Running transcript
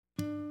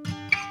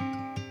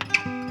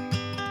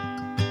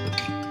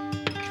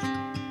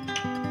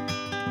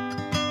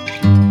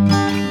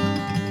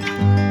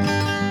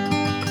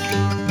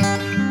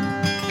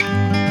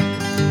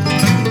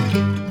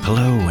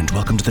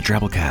the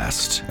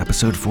Drabblecast,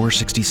 episode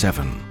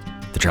 467.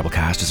 The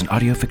Drabblecast is an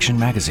audio fiction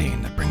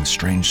magazine that brings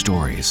strange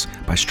stories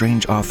by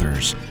strange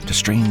authors to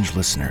strange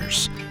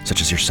listeners,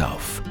 such as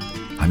yourself.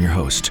 I'm your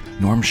host,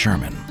 Norm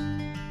Sherman.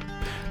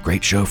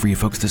 Great show for you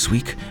folks this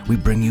week. We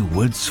bring you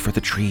Woods for the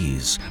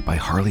Trees by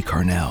Harley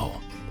Carnell.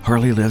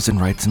 Harley lives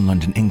and writes in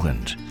London,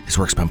 England. His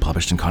work's been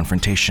published in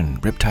Confrontation,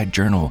 Riptide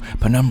Journal,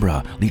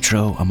 Penumbra,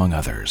 Litro, among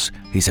others.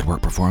 He's had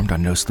work performed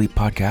on No Sleep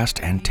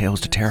Podcast and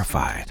Tales to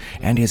Terrify,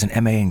 and he has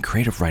an MA in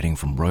Creative Writing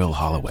from Royal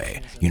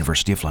Holloway,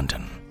 University of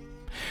London.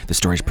 The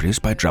story is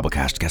produced by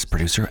Drabblecast guest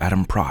producer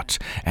Adam Prott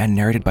and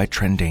narrated by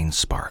Trendane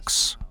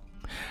Sparks.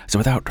 So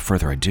without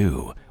further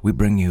ado, we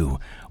bring you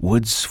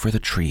Woods for the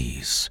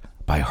Trees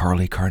by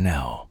Harley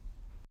Carnell.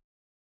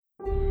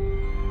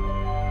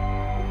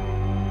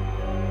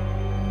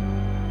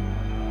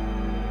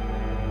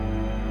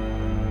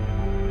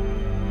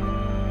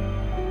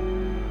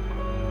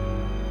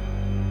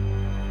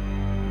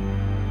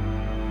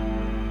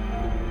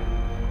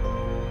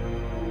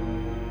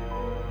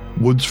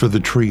 Woods for the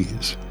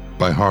Trees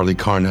by Harley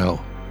Carnell.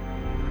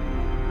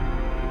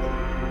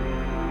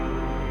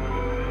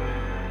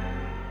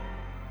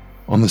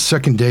 On the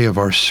second day of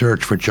our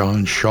search for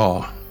John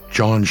Shaw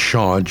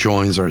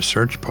joins our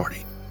search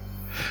party.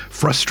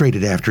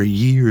 Frustrated after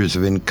years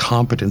of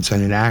incompetence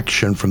and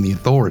inaction from the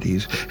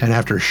authorities, and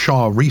after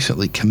Shaw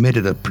recently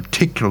committed a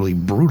particularly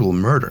brutal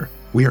murder,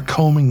 we are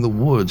combing the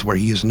woods where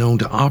he is known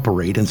to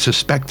operate and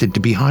suspected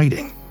to be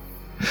hiding.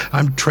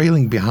 I'm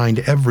trailing behind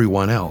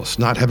everyone else,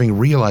 not having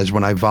realized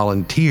when I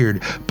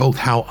volunteered both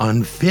how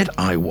unfit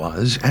I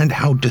was and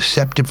how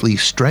deceptively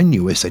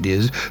strenuous it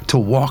is to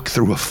walk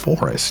through a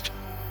forest.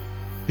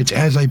 It's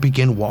as I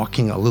begin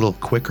walking a little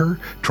quicker,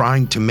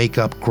 trying to make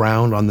up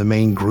ground on the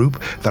main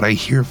group, that I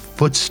hear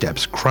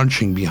footsteps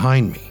crunching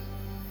behind me.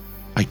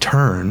 I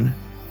turn,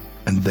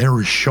 and there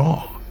is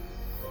Shaw.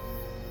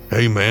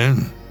 "Hey,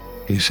 man,"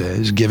 he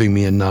says, giving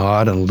me a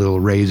nod and a little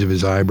raise of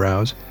his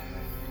eyebrows.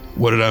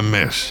 "What did I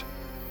miss?"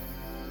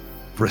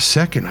 For a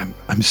second,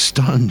 I'm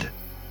stunned.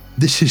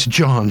 This is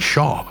John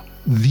Shaw,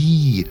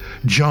 the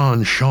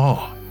John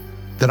Shaw.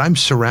 That I'm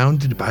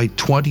surrounded by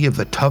 20 of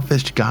the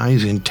toughest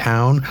guys in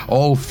town,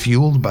 all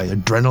fueled by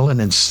adrenaline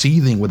and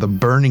seething with a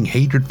burning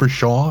hatred for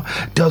Shaw,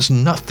 does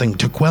nothing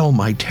to quell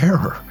my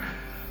terror.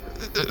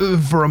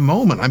 For a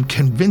moment, I'm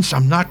convinced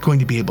I'm not going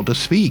to be able to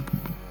speak.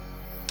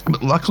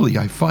 But luckily,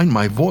 I find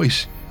my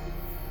voice.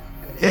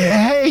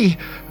 "Hey!"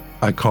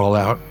 I call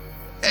out.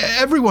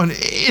 "Everyone,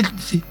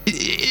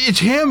 it's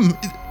him.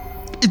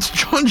 It's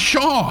John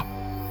Shaw."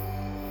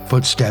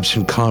 Footsteps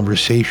and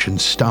conversation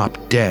stop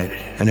dead,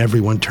 and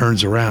everyone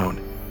turns around.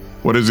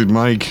 "What is it,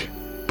 Mike?"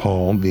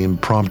 Paul, the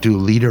impromptu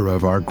leader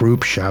of our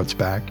group, shouts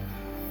back.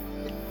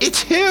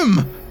 "It's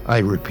him," I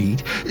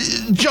repeat.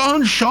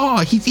 "John Shaw,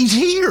 he's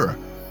here."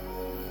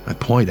 I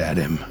point at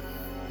him.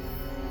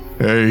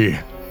 "Hey,"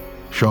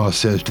 Shaw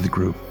says to the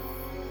group.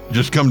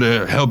 "Just come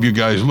to help you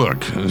guys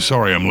look.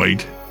 Sorry I'm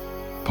late."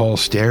 Paul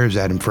stares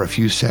at him for a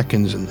few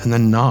seconds and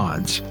then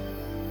nods.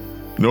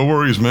 "No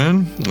worries,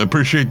 man. I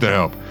appreciate the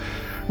help.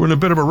 We're in a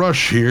bit of a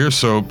rush here,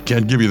 so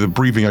can't give you the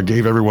briefing I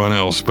gave everyone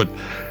else, but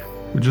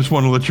we just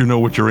want to let you know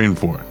what you're in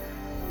for.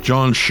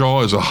 John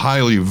Shaw is a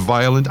highly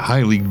violent,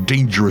 highly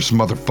dangerous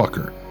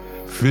motherfucker.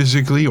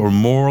 Physically or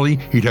morally,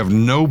 he'd have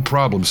no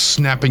problem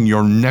snapping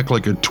your neck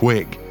like a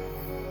twig.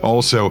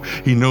 Also,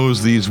 he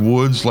knows these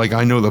woods like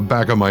I know the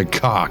back of my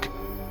cock.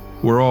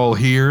 We're all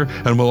here,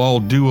 and we'll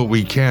all do what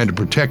we can to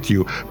protect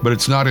you, but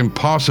it's not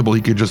impossible he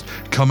could just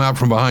come out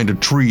from behind a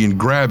tree and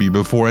grab you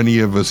before any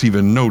of us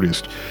even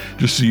noticed,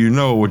 just so you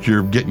know what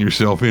you're getting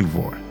yourself in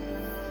for."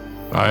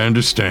 "I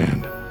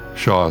understand,"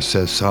 Shaw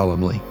says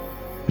solemnly.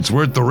 "It's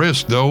worth the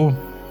risk, though.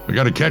 We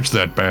gotta catch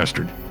that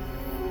bastard."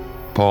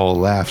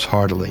 Paul laughs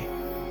heartily.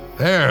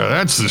 "There,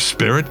 that's the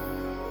spirit.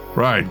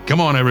 Right,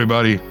 come on,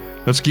 everybody.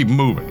 Let's keep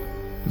moving.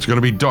 It's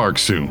gonna be dark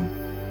soon."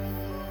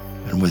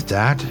 And with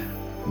that,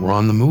 we're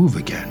on the move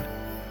again.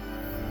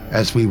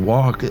 As we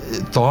walk,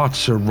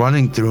 thoughts are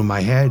running through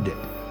my head.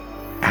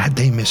 Had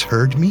they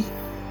misheard me?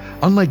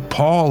 Unlike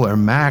Paul or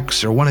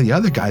Max or one of the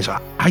other guys,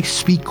 I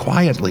speak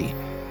quietly.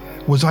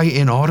 Was I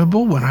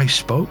inaudible when I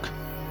spoke?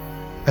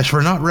 As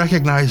for not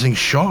recognizing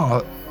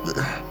Shaw,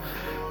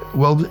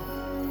 well,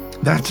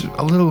 that's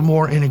a little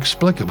more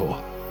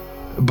inexplicable.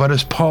 But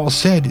as Paul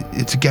said,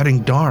 it's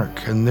getting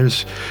dark, and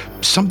there's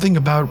something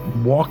about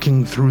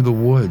walking through the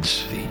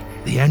woods,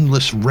 the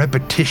endless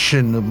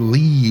repetition of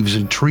leaves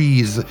and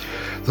trees,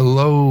 the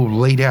low,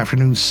 late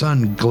afternoon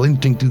sun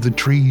glinting through the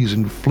trees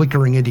and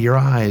flickering into your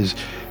eyes,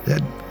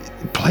 that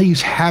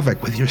plays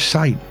havoc with your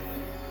sight.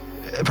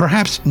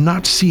 Perhaps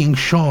not seeing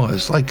Shaw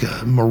is like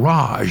a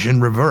mirage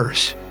in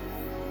reverse.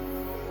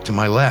 To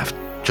my left,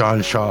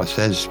 John Shaw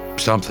says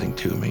something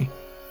to me.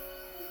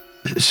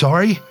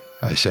 "Sorry?"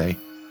 I say.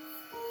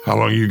 "How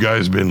long you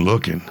guys been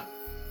looking?"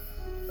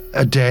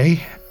 "A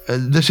day.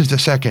 This is the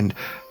second."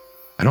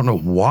 I don't know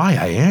why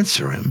I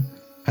answer him,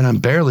 and I'm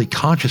barely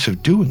conscious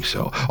of doing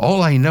so.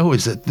 All I know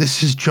is that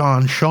this is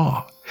John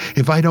Shaw.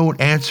 If I don't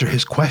answer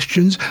his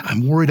questions,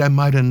 I'm worried I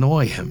might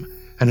annoy him,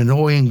 An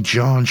annoying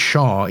John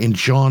Shaw in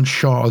John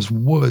Shaw's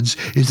woods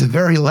is the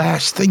very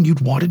last thing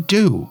you'd want to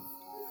do.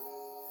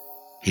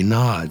 He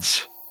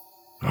nods.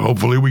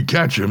 Hopefully we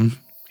catch him,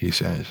 he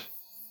says.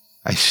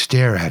 I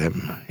stare at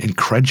him,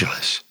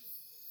 incredulous.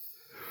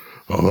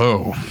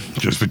 Although,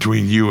 just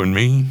between you and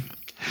me,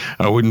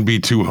 I wouldn't be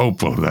too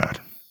hopeful of that,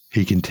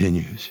 he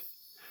continues.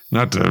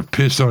 Not to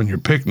piss on your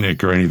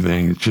picnic or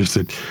anything, it's just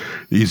that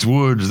these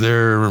woods,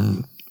 they're...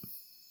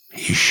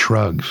 He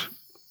shrugs.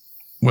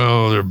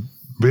 Well, they're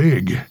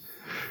big.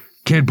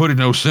 Can't put it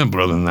no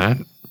simpler than that.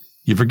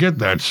 You forget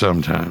that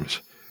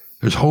sometimes.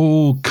 There's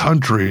whole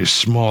countries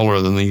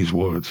smaller than these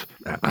woods.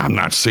 I'm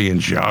not saying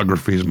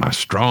geography is my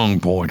strong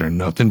point or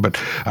nothing, but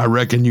I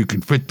reckon you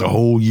could fit the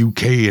whole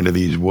UK into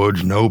these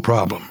woods, no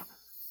problem.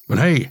 But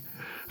hey,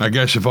 I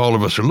guess if all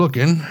of us are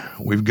looking,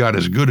 we've got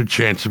as good a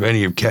chance of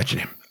any of catching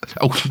him.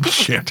 Oh,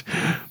 shit.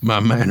 My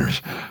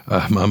manners.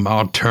 My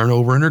ma turn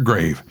over in her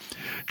grave.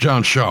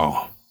 John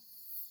Shaw.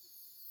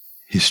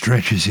 He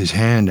stretches his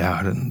hand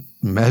out, and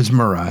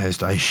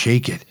mesmerized, I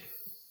shake it.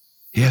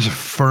 He has a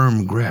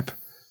firm grip.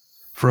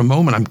 For a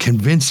moment, I'm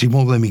convinced he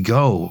won't let me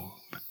go.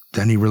 But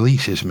then he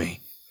releases me.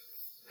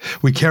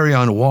 We carry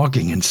on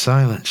walking in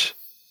silence.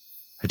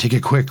 I take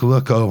a quick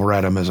look over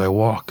at him as I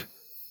walk.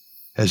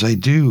 As I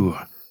do,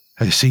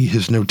 I see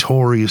his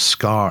notorious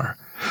scar,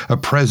 a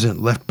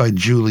present left by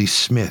Julie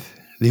Smith,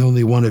 the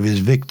only one of his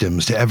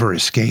victims to ever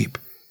escape.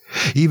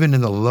 Even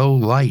in the low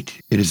light,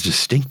 it is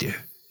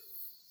distinctive.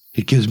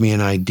 It gives me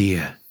an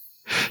idea.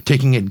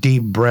 Taking a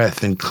deep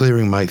breath and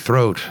clearing my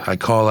throat, I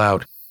call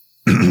out,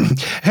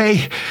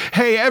 Hey,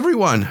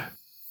 everyone!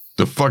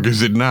 The fuck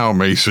is it now,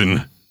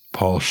 Mason?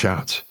 Paul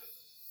shouts.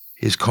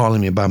 He's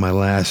calling me by my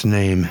last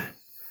name.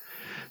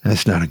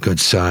 That's not a good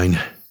sign.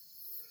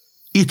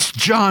 It's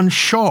John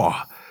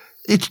Shaw.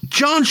 It's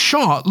John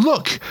Shaw.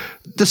 Look,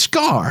 the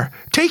scar.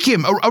 Take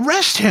him.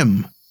 Arrest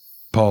him.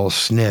 Paul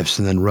sniffs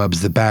and then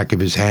rubs the back of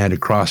his hand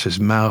across his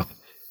mouth.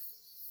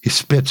 He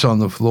spits on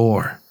the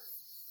floor.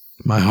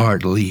 My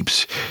heart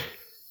leaps.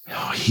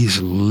 Oh,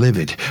 he's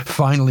livid,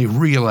 finally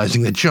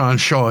realizing that John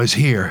Shaw is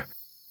here.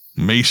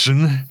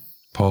 Mason,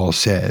 Paul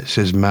says,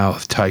 his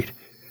mouth tight.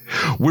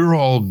 We're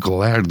all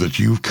glad that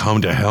you've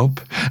come to help,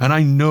 and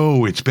I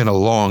know it's been a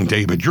long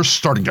day, but you're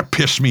starting to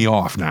piss me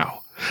off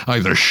now.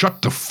 Either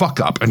shut the fuck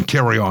up and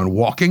carry on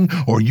walking,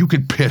 or you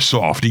can piss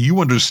off. Do you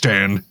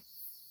understand?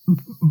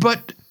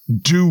 But...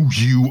 Do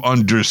you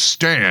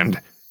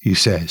understand? He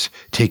says,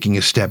 taking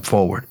a step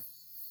forward.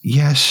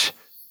 Yes,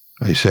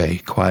 I say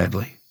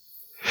quietly.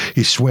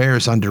 He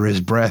swears under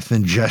his breath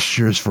and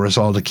gestures for us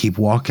all to keep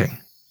walking.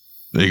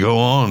 They go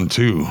on,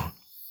 too,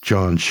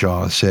 John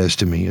Shaw says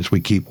to me as we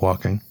keep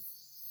walking.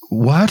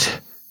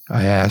 What?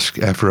 I ask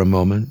after a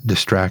moment,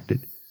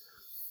 distracted.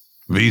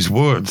 These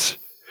woods,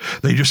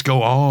 they just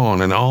go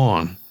on and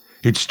on.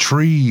 It's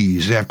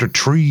trees after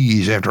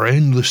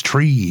endless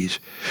trees.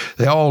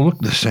 They all look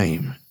the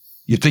same.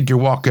 You think you're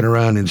walking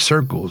around in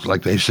circles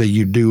like they say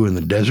you do in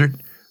the desert,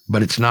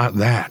 but it's not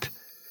that.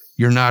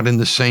 You're not in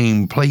the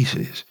same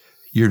places.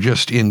 You're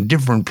just in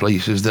different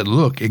places that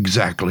look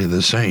exactly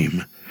the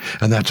same.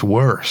 And that's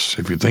worse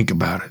if you think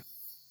about it.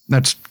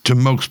 That's to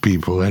most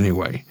people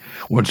anyway.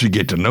 Once you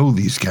get to know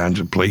these kinds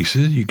of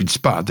places, you can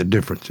spot the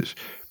differences.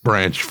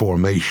 Branch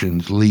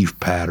formations, leaf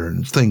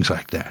patterns, things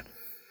like that.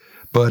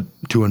 But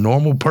to a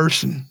normal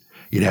person,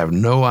 you'd have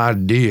no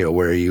idea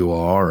where you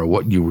are or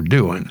what you were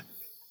doing.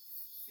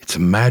 It's a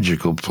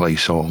magical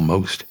place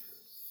almost.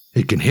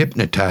 It can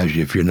hypnotize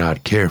you if you're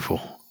not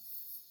careful.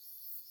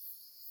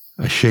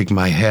 I shake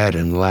my head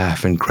and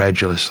laugh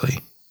incredulously.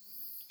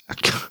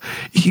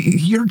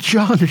 You're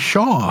John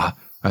Shaw,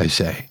 I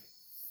say.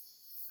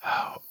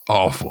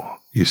 Awful,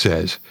 he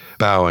says,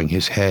 bowing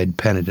his head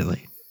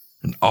penitently.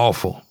 An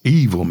awful,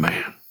 evil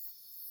man.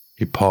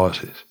 He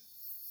pauses.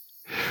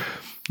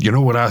 You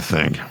know what I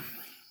think?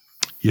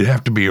 You'd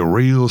have to be a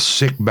real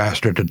sick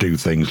bastard to do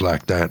things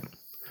like that.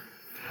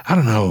 I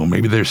don't know,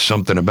 maybe there's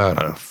something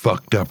about a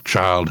fucked up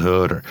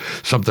childhood or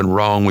something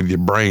wrong with your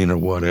brain or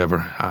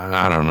whatever.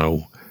 I don't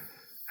know.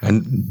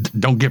 And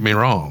don't get me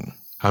wrong.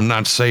 I'm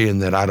not saying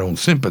that I don't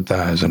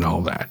sympathize and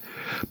all that.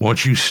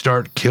 Once you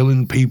start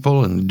killing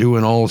people and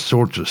doing all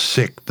sorts of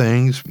sick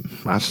things,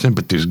 my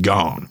sympathy's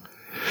gone.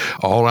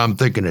 All I'm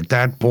thinking at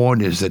that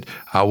point is that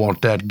I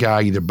want that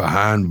guy either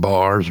behind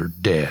bars or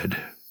dead.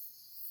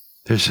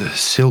 There's a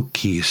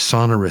silky,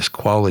 sonorous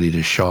quality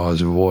to Shaw's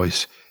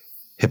voice.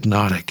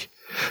 Hypnotic.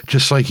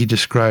 Just like he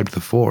described the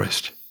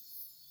forest.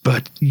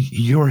 But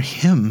you're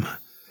him.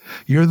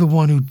 You're the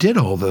one who did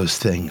all those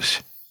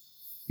things.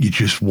 You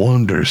just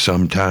wonder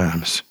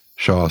sometimes,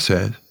 Shaw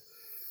says.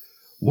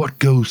 What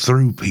goes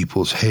through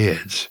people's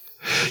heads?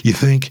 You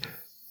think,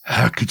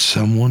 how could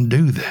someone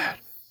do that?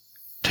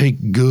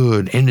 Take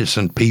good,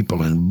 innocent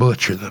people and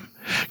butcher them.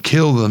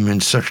 Kill them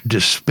in such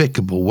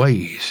despicable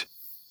ways.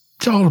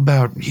 It's all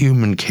about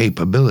human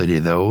capability,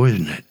 though,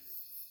 isn't it?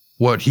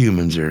 What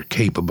humans are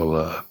capable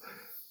of.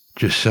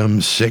 Just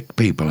some sick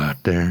people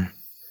out there.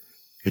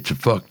 It's a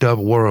fucked up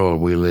world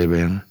we live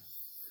in.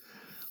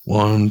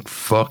 One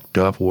fucked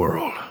up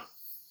world.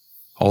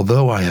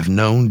 Although I have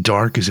known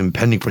dark is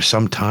impending for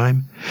some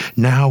time,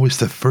 now is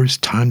the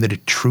first time that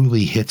it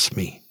truly hits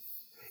me.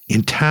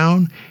 In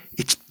town,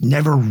 it's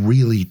never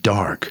really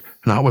dark,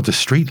 not with the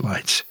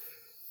streetlights.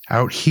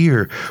 Out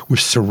here, we're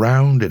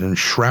surrounded and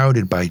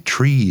shrouded by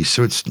trees,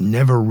 so it's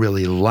never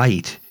really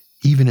light,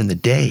 even in the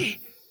day.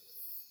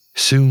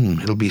 Soon,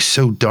 it'll be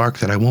so dark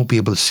that I won't be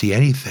able to see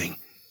anything,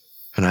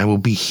 and I will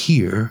be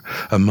here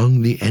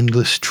among the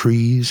endless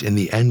trees in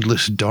the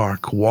endless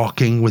dark,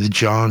 walking with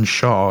John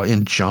Shaw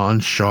in John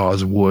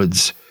Shaw's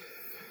woods.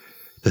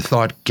 The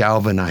thought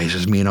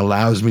galvanizes me and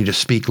allows me to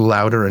speak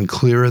louder and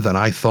clearer than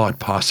I thought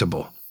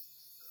possible.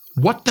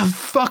 "What the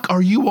fuck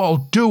are you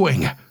all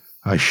doing?"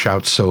 I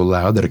shout so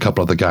loud that a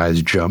couple of the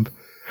guys jump.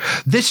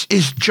 "This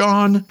is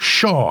John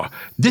Shaw.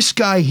 This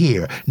guy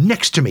here,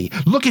 next to me.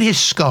 Look at his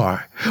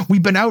scar.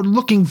 We've been out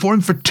looking for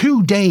him for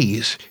 2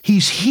 days.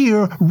 He's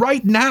here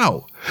right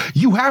now.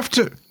 You have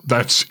to—"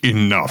 "That's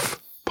enough,"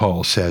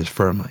 Paul says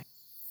firmly.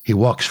 He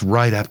walks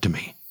right up to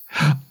me.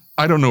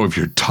 "I don't know if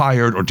you're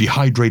tired or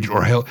dehydrated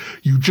or hell,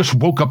 you just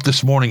woke up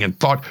this morning and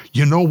thought,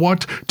 you know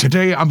what?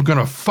 Today I'm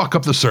gonna fuck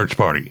up the search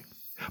party.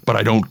 But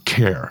I don't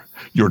care.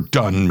 You're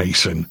done,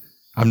 Mason.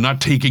 I'm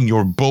not taking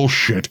your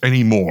bullshit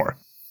anymore."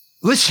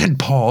 "Listen,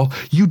 Paul,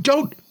 you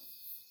don't—"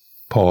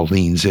 Paul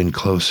leans in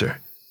closer.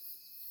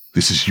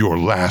 "This is your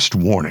last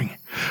warning.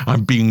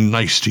 I'm being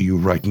nice to you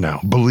right now.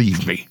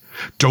 Believe me.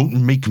 Don't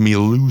make me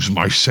lose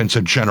my sense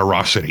of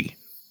generosity."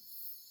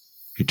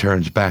 He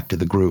turns back to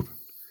the group.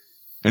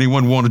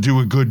 "Anyone want to do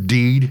a good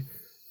deed?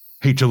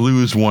 Hate to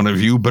lose one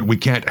of you, but we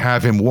can't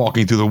have him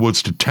walking through the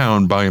woods to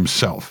town by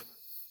himself."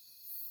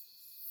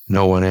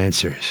 No one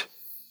answers.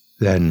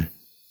 Then,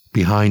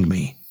 behind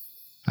me,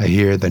 I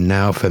hear the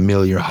now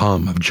familiar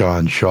hum of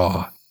John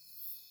Shaw.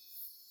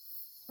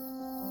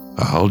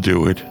 "I'll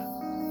do it."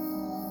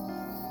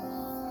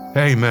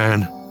 "Hey,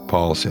 man,"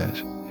 Paul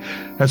says.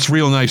 "That's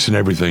real nice and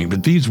everything,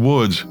 but these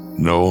woods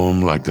know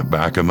 'em like the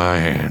back of my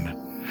hand.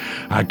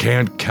 I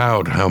can't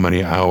count how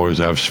many hours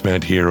I've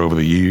spent here over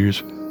the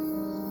years.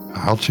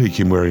 I'll take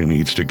him where he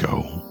needs to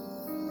go."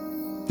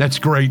 "That's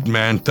great,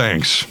 man.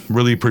 Thanks.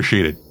 Really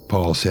appreciate it,"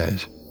 Paul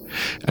says.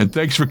 "And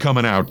thanks for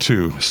coming out,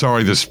 too.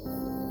 Sorry this—"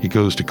 He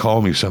goes to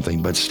call me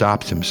something, but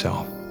stops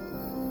himself.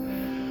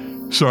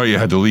 "Sorry you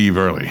had to leave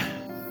early."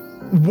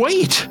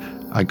 "Wait!"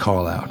 I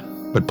call out,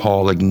 but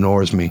Paul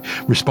ignores me,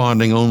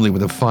 responding only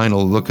with a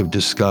final look of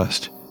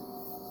disgust.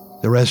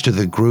 The rest of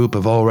the group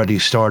have already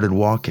started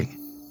walking.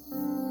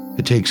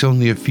 It takes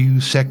only a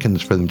few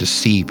seconds for them to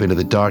seep into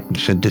the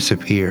darkness and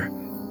disappear.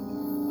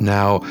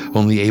 Now,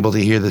 only able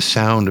to hear the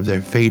sound of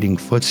their fading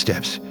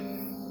footsteps,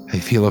 I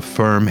feel a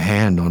firm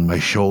hand on my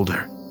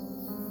shoulder.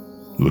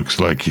 "Looks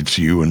like it's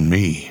you and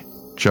me,"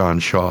 John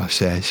Shaw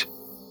says.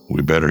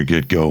 "We better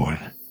get going.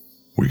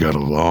 We got a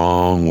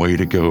long way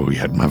to go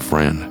yet, my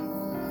friend."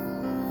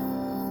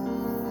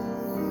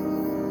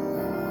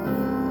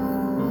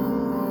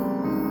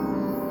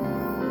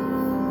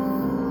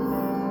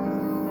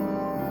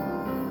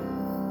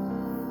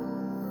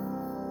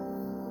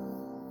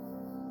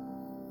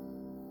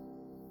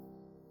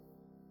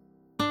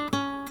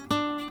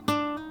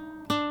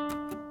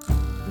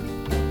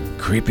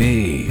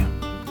 Creepy.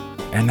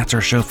 And that's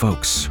our show,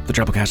 folks. The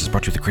Drabblecast is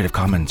brought to you with a Creative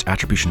Commons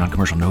Attribution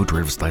Non-Commercial No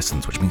Derivatives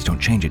license, which means don't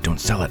change it, don't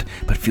sell it,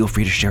 but feel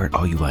free to share it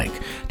all you like.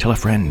 Tell a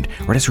friend,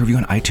 write us a review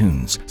on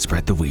iTunes,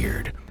 spread the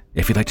weird.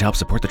 If you'd like to help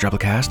support the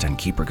Drabblecast and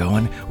keep her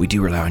going, we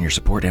do rely on your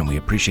support and we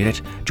appreciate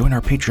it. Join our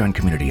Patreon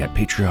community at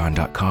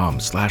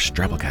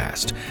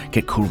patreon.com/Drabblecast.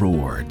 Get cool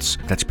rewards.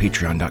 That's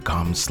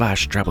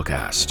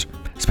patreon.com/Drabblecast.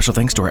 Special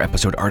thanks to our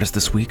episode artist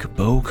this week,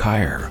 Bo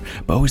Kyer.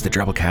 Bo is the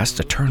Drabblecast's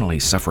eternally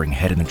suffering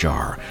head in the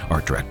jar,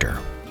 art director.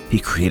 He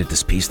created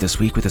this piece this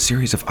week with a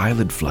series of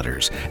eyelid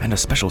flutters and a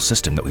special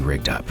system that we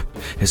rigged up.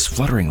 His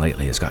fluttering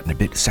lately has gotten a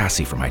bit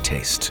sassy for my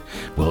taste.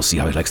 We'll see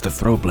how he likes to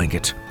throw a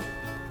blanket.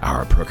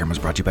 Our program was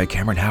brought to you by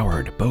Cameron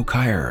Howard, Bo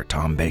Kyer,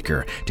 Tom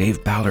Baker,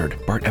 Dave Ballard,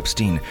 Bart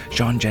Epstein,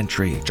 Sean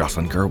Gentry,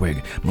 Jocelyn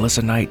Gerwig,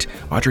 Melissa Knight,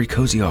 Audrey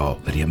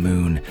Koziol, Lydia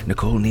Moon,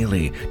 Nicole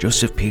Neely,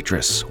 Joseph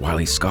Petrus,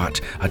 Wiley Scott,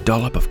 A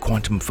Dollop of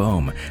Quantum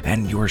Foam,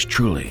 and yours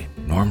truly,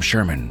 Norm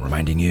Sherman,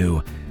 reminding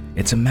you,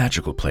 it's a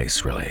magical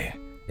place, really.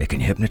 It can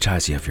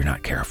hypnotize you if you're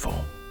not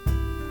careful.